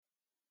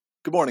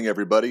Good morning,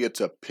 everybody. It's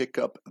a Pick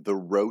Up the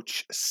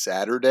Roach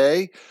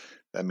Saturday.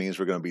 That means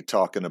we're going to be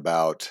talking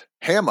about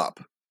Ham Up.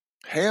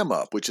 Ham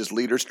Up, which is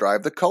Leaders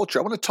Drive the Culture.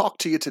 I want to talk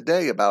to you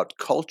today about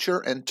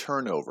culture and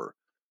turnover.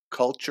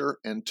 Culture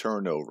and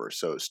turnover.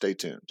 So stay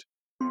tuned.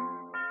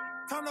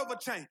 Turnover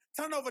chain,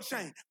 turnover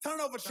chain,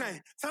 turnover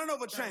chain,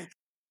 turnover chain.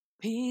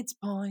 Pete's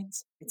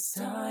Points. It's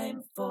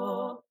time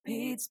for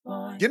Pete's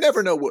Points. You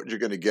never know what you're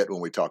going to get when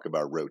we talk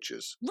about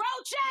roaches.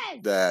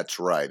 Roaches!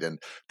 That's right. And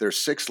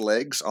there's 6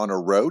 legs on a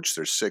roach.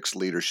 There's 6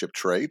 leadership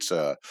traits.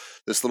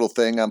 This little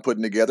thing I'm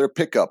putting together: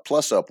 pick up,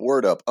 plus up,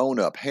 word up, own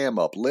up, ham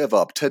up, live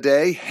up.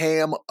 Today,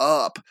 ham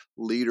up.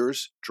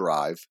 Leaders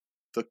drive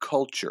the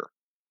culture.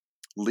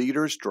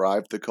 Leaders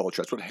drive the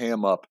culture. That's what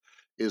ham up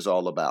is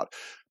all about.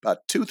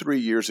 About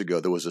 2-3 years ago,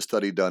 there was a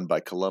study done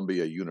by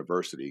Columbia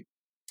University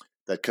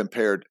that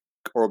compared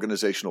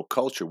organizational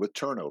culture with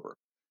turnover.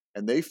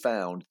 And they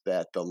found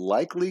that the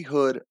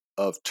likelihood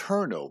of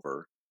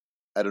turnover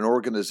at an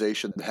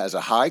organization that has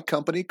a high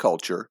company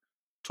culture,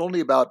 it's only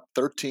about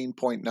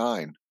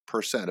 13.9%,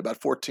 about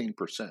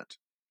 14%.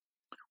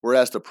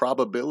 Whereas the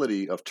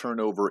probability of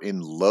turnover in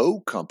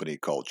low company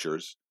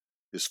cultures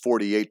is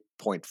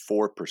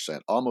 48.4%,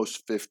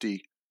 almost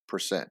 50%.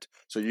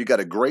 So you got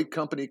a great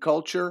company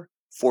culture,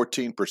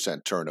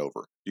 14%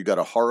 turnover. You got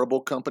a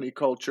horrible company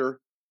culture,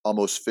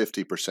 almost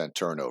 50%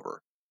 turnover.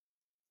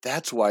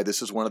 That's why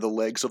this is one of the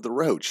legs of the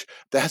roach.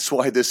 That's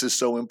why this is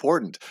so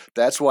important.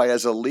 That's why,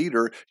 as a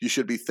leader, you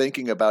should be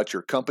thinking about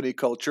your company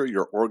culture,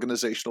 your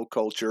organizational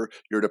culture,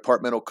 your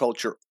departmental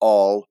culture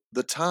all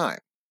the time.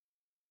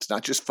 It's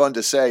not just fun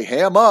to say,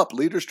 ham up,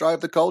 leaders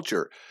drive the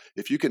culture.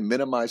 If you can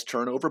minimize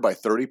turnover by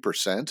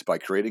 30% by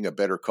creating a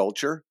better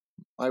culture,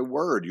 my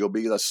word, you'll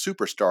be a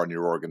superstar in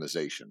your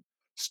organization.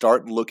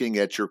 Start looking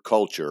at your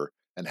culture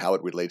and how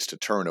it relates to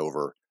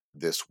turnover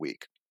this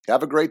week.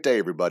 Have a great day,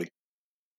 everybody.